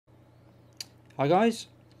Hi guys,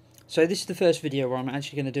 so this is the first video where I'm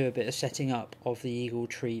actually going to do a bit of setting up of the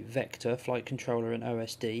Eagletree Vector flight controller and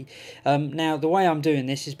OSD. Now the way I'm doing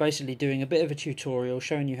this is basically doing a bit of a tutorial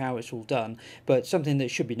showing you how it's all done, but something that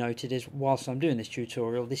should be noted is whilst I'm doing this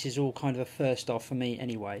tutorial, this is all kind of a first off for me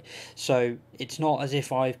anyway. So it's not as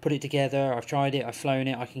if I've put it together, I've tried it, I've flown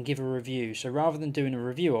it, I can give a review. So rather than doing a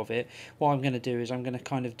review of it, what I'm going to do is I'm going to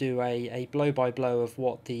kind of do a blow by blow of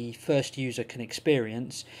what the first user can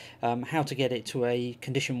experience, how to get it to a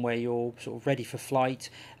condition where you're sort of ready for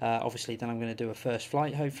flight. Obviously then I'm going to do a first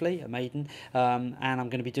flight, hopefully a maiden, and I'm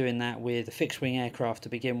going to be doing that with a fixed wing aircraft to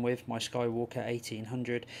begin with, my Skywalker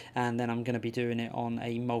 1800, and then I'm going to be doing it on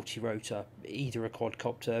a multi-rotor, either a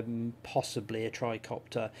quadcopter, possibly a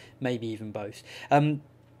tricopter, maybe even both.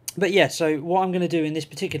 But yeah, so what I'm going to do in this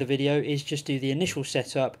particular video is just do the initial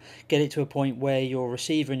setup, get it to a point where your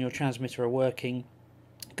receiver and your transmitter are working,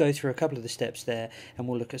 go through a couple of the steps there, and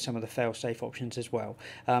we'll look at some of the fail-safe options as well.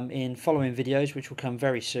 In following videos, which will come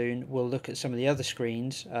very soon, we'll look at some of the other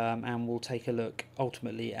screens, and we'll take a look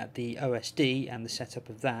ultimately at the OSD and the setup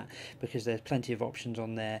of that, because there's plenty of options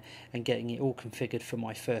on there and getting it all configured for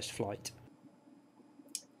my first flight.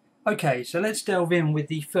 Okay, so let's delve in with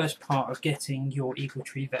the first part of getting your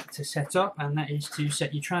Eagletree Vector set up, and that is to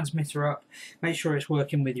set your transmitter up, make sure it's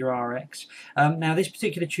working with your RX. Now this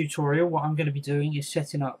particular tutorial, what I'm going to be doing is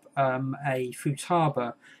setting up a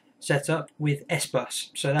Futaba setup with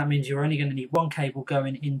Sbus. So that means you're only going to need one cable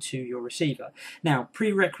going into your receiver. Now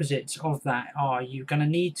prerequisites of that are you're going to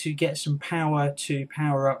need to get some power to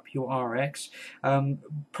power up your RX.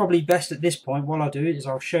 Probably best at this point, what I'll do is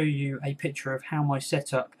I'll show you a picture of how my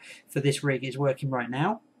setup for this rig is working right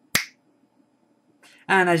now.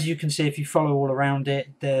 And as you can see, if you follow all around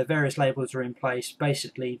it, the various labels are in place.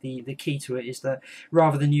 Basically the key to it is that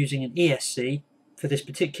rather than using an ESC for this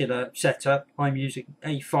particular setup, I'm using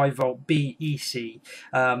a 5-volt BEC,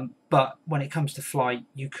 but when it comes to flight,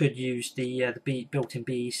 you could use the built-in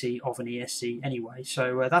BEC of an ESC anyway.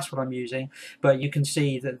 So that's what I'm using. But you can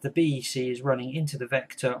see that the BEC is running into the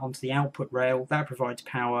Vector onto the output rail. That provides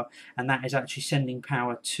power, and that is actually sending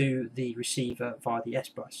power to the receiver via the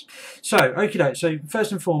Sbus. So, okay, so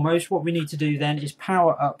first and foremost, what we need to do then is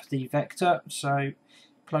power up the Vector. So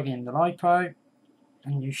plug in the LiPo,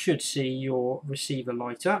 and you should see your receiver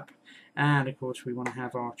light up, and of course we want to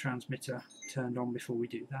have our transmitter turned on before we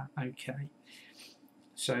do that. Okay,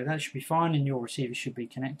 so that should be fine and your receiver should be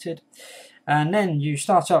connected, and then you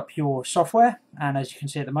start up your software, and as you can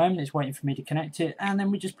see at the moment it's waiting for me to connect it, and then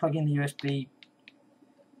we just plug in the USB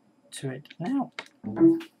to it now.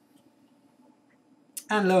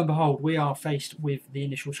 And lo and behold, we are faced with the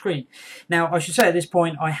initial screen. Now, I should say at this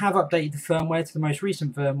point, I have updated the firmware to the most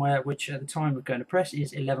recent firmware, which at the time we're going to press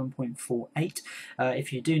is 11.48.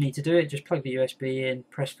 If you do need to do it, just plug the USB in,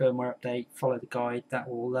 press firmware update, follow the guide. That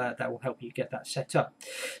will help you get that set up.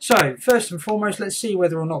 So, first and foremost, let's see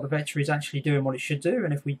whether or not the Vector is actually doing what it should do.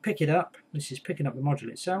 And if we pick it up, this is picking up the module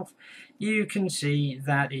itself, you can see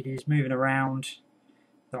that it is moving around.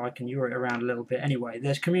 I can yaw it around a little bit anyway.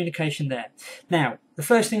 There's communication there. Now, the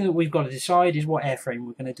first thing that we've got to decide is what airframe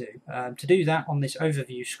we're going to do. To do that, on this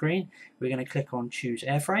overview screen, we're going to click on choose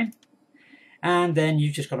airframe, and then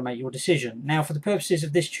you've just got to make your decision. Now, for the purposes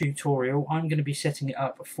of this tutorial, I'm going to be setting it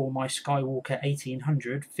up for my Skywalker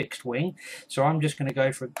 1800 fixed wing. So I'm just going to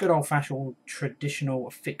go for a good old-fashioned traditional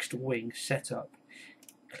fixed wing setup.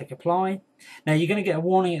 Click apply. Now you're going to get a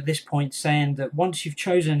warning at this point saying that once you've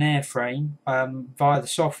chosen an airframe via the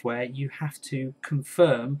software, you have to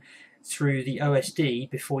confirm through the OSD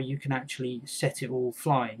before you can actually set it all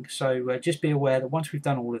flying. So just be aware that once we've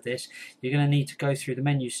done all of this, you're going to need to go through the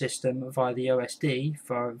menu system via the OSD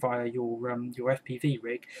via your FPV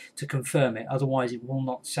rig to confirm it. Otherwise it will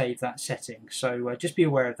not save that setting. So just be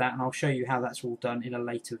aware of that, and I'll show you how that's all done in a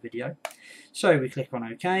later video. So we click on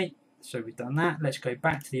OK. So we've done that. Let's go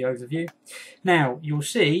back to the overview. Now you'll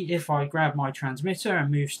see if I grab my transmitter and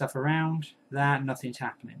move stuff around that nothing's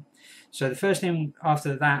happening. So the first thing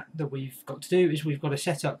after that we've got to do is we've got to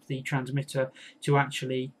set up the transmitter to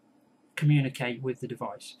actually communicate with the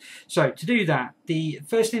device. So to do that, the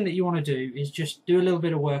first thing that you want to do is just do a little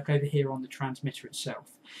bit of work over here on the transmitter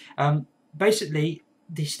itself. Basically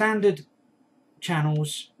the standard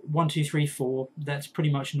channels 1, 2, 3, 4, that's pretty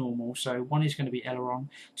much normal. So 1 is going to be aileron,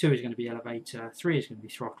 2 is going to be elevator, 3 is going to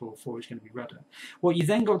be throttle, 4 is going to be rudder. What you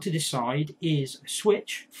then got to decide is a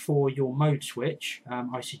switch for your mode switch.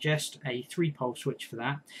 I suggest a 3-pole switch for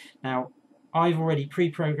that. Now I've already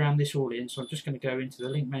pre-programmed this all in, so I'm just going to go into the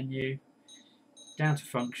link menu, down to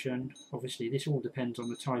function. Obviously this all depends on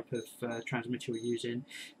the type of transmitter you're using,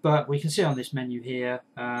 but we can see on this menu here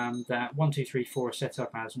that 1, 2, 3, 4 are set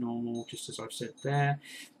up as normal, just as I've said there.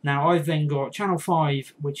 Now I've then got channel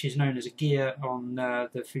 5, which is known as a gear on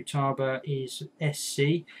the Futaba, is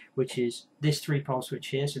SC, which is this 3-pole switch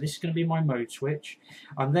here, so this is going to be my mode switch.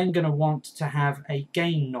 I'm then going to want to have a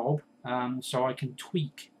gain knob, so I can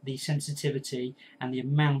tweak the sensitivity and the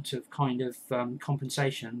amount of kind of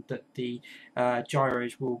compensation that the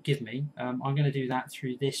gyros will give me. I'm going to do that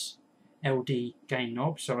through this LD gain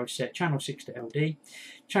knob, so I've set channel 6 to LD.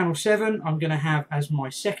 Channel 7 I'm going to have as my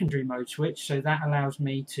secondary mode switch, so that allows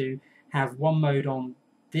me to have one mode on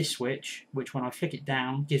this switch, which when I flick it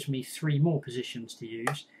down gives me 3 more positions to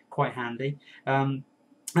use, quite handy.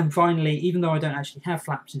 And finally, even though I don't actually have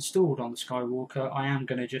flaps installed on the Skywalker, I am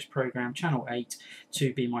going to just program channel 8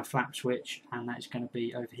 to be my flap switch, and that is going to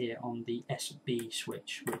be over here on the SB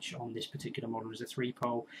switch, which on this particular model is a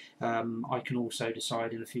 3-pole. I can also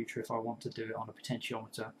decide in the future if I want to do it on a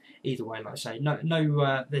potentiometer. Either way, like I say,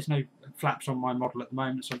 there's no flaps on my model at the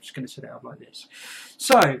moment, so I'm just going to set it up like this.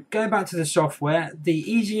 So, going back to the software, the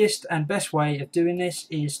easiest and best way of doing this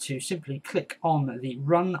is to simply click on the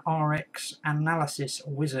Run RX Analysis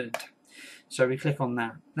Wizard. So we click on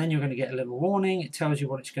that. Then you're going to get a little warning. It tells you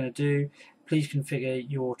what it's going to do. Please configure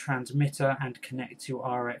your transmitter and connect to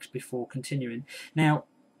your RX before continuing. Now,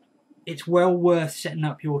 it's well worth setting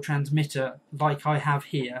up your transmitter like I have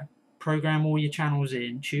here. Program all your channels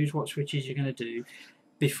in, choose what switches you're going to do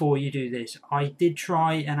before you do this. I did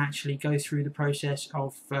try and actually go through the process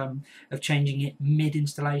of changing it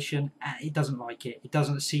mid-installation. It doesn't like it. It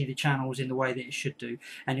doesn't see the channels in the way that it should do,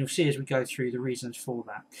 and you'll see as we go through the reasons for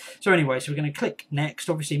that. So anyway, so we're going to click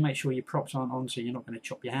next. Obviously make sure your props aren't on so you're not going to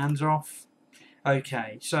chop your hands off.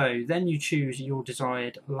 Okay, so then you choose your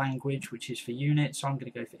desired language, which is for units. So I'm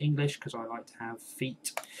going to go for English because I like to have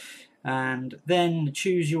feet. And then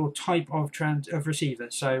choose your type of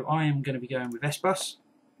receiver. So I am going to be going with Sbus.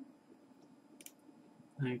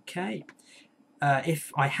 Okay,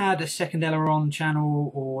 if I had a second aileron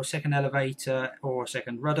channel or second elevator or a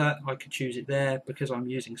second rudder, I could choose it there. Because I'm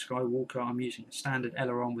using Skywalker, I'm using a standard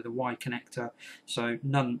aileron with a Y connector, so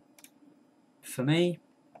none for me.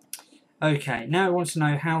 Okay, now it wants to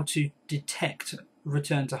know how to detect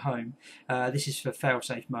return to home. This is for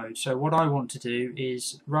failsafe mode. So what I want to do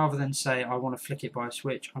is, rather than say I want to flick it by a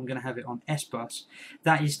switch, I'm going to have it on Sbus.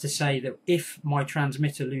 That is to say that if my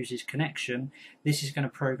transmitter loses connection, this is going to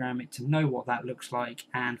program it to know what that looks like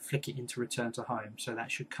and flick it into return to home. So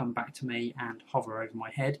that should come back to me and hover over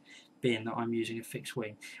my head, being that I'm using a fixed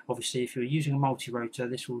wing. Obviously if you're using a multi-rotor,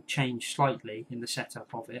 this will change slightly in the setup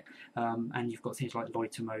of it, and you've got things like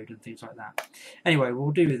loiter mode and things like that. Anyway,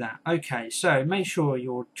 we'll do that. Okay, so make sure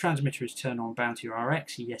your transmitter is turned on bound to your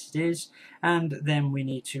RX. Yes, it is. And then we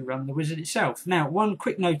need to run the wizard itself. Now, one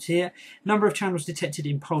quick note here, number of channels detected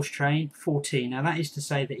in pulse train, 14. Now that is to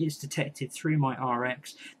say that it's detected through my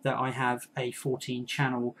RX that I have a 14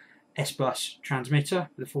 channel Sbus transmitter,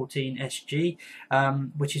 the 14 SG,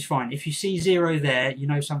 which is fine. If you see 0 there, you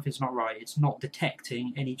know something's not right. It's not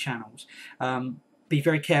detecting any channels. Be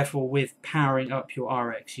very careful with powering up your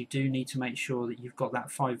RX. You do need to make sure that you've got that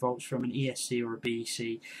 5 volts from an ESC or a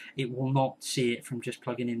BEC. It will not see it from just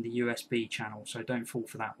plugging in the USB channel, so don't fall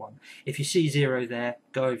for that one. If you see 0 there,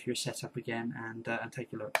 go over your setup again and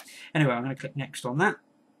take a look. Anyway, I'm going to click next on that.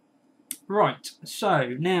 Right,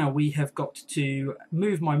 so now we have got to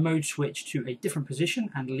move my mode switch to a different position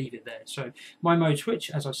and leave it there. So my mode switch,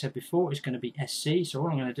 as I said before, is going to be SC. So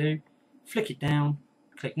what I'm going to do, flick it down,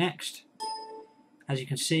 click next. As you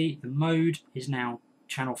can see, the mode is now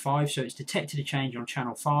channel 5, so it's detected a change on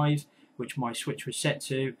channel 5, which my switch was set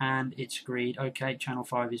to, and it's agreed, okay, channel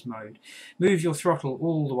 5 is mode. Move your throttle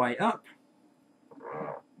all the way up,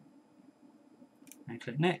 and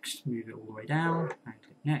click next. Move it all the way down, and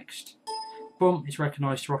click next. Boom, it's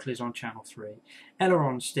recognised throttle is on channel 3.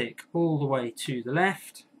 Aileron stick all the way to the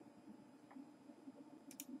left.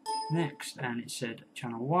 Next, and it said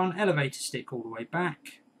channel 1. Elevator stick all the way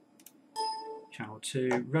back. Channel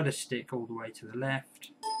 2. Rudder stick all the way to the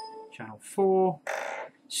left. Channel 4.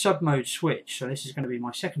 Sub mode switch. So this is going to be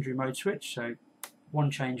my secondary mode switch. So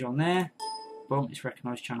one change on there. Boom, it's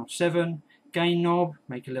recognised channel 7. Gain knob,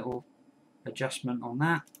 make a little adjustment on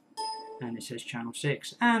that. And it says channel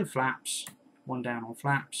 6. And flaps. One down on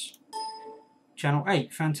flaps. Channel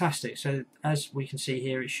 8, fantastic. So as we can see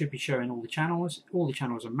here, it should be showing all the channels. All the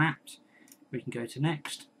channels are mapped. We can go to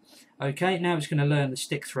next. Okay, now it's going to learn the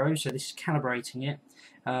stick throw, so this is calibrating it,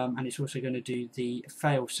 and it's also going to do the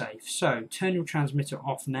fail safe. So turn your transmitter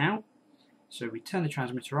off now. So we turn the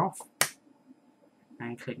transmitter off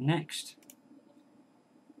and click next.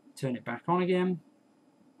 turn it back on again,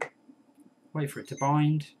 wait for it to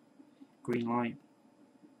bind, green light,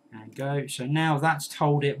 and go. So now that's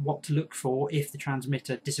told it what to look for if the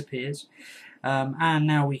transmitter disappears. And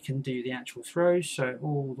now we can do the actual throws, so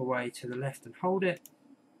all the way to the left and hold it,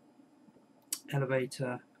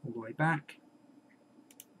 elevator all the way back,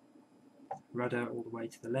 rudder all the way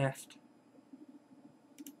to the left,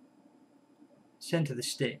 center the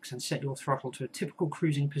sticks and set your throttle to a typical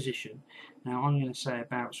cruising position. Now I'm going to say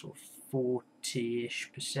about sort of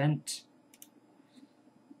 40-ish%,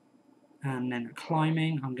 and then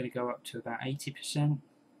climbing I'm going to go up to about 80%.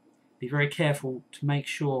 Be very careful to make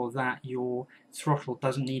sure that your throttle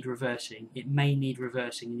doesn't need reversing. It may need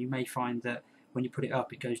reversing, and you may find that when you put it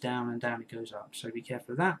up it goes down and down it goes up, so be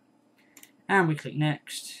careful of that. And we click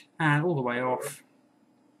next, and all the way off,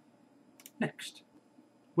 next.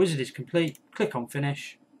 Wizard is complete, click on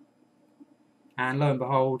finish, and lo and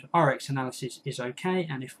behold, RX analysis is okay.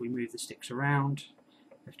 And if we move the sticks around,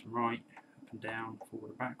 left and right, up and down,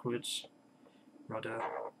 forward and backwards, rudder,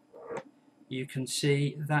 you can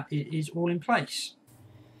see that it is all in place.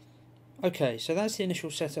 Okay, so that's the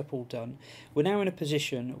initial setup all done. We're now in a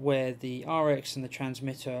position where the RX and the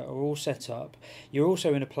transmitter are all set up. You're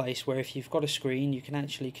also in a place where if you've got a screen, you can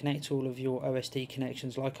actually connect all of your OSD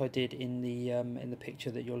connections like I did in the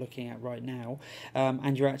picture that you're looking at right now,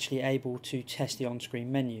 and you're actually able to test the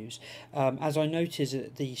on-screen menus. As I noticed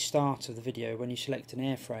at the start of the video, when you select an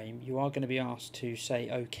airframe, you are going to be asked to say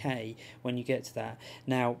OK when you get to that.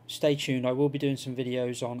 Now, stay tuned, I will be doing some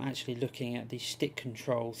videos on actually looking at the stick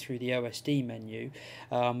control through the OSD menu,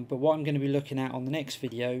 but what I'm going to be looking at on the next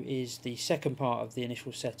video is the second part of the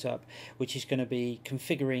initial setup, which is going to be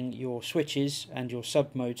configuring your switches and your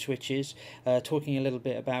sub-mode switches, talking a little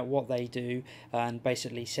bit about what they do, and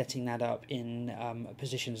basically setting that up in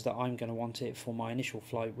positions that I'm going to want it for my initial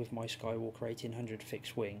flight with my Skywalker 1800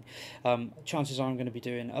 fixed wing. Chances are I'm going to be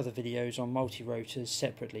doing other videos on multi-rotors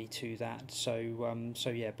separately to that, so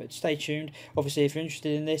yeah, but stay tuned. Obviously, if you're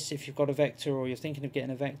interested in this, if you've got a Vector or you're thinking of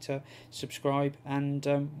getting a Vector, subscribe, and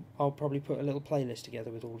I'll probably put a little playlist together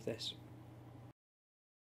with all of this.